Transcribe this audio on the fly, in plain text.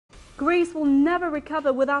Greece will never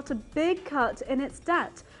recover without a big cut in its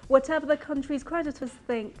debt, whatever the country's creditors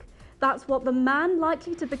think. That's what the man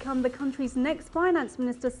likely to become the country's next finance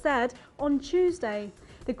minister said on Tuesday.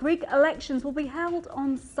 The Greek elections will be held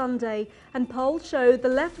on Sunday, and polls show the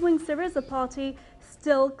left-wing Syriza party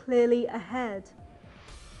still clearly ahead.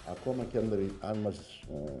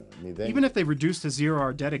 Even if they reduce to zero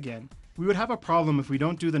our debt again, we would have a problem if we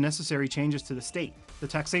don't do the necessary changes to the state, the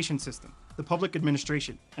taxation system, the public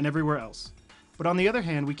administration, and everywhere else. But on the other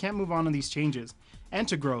hand, we can't move on these changes and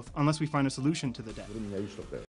to growth unless we find a solution to the debt.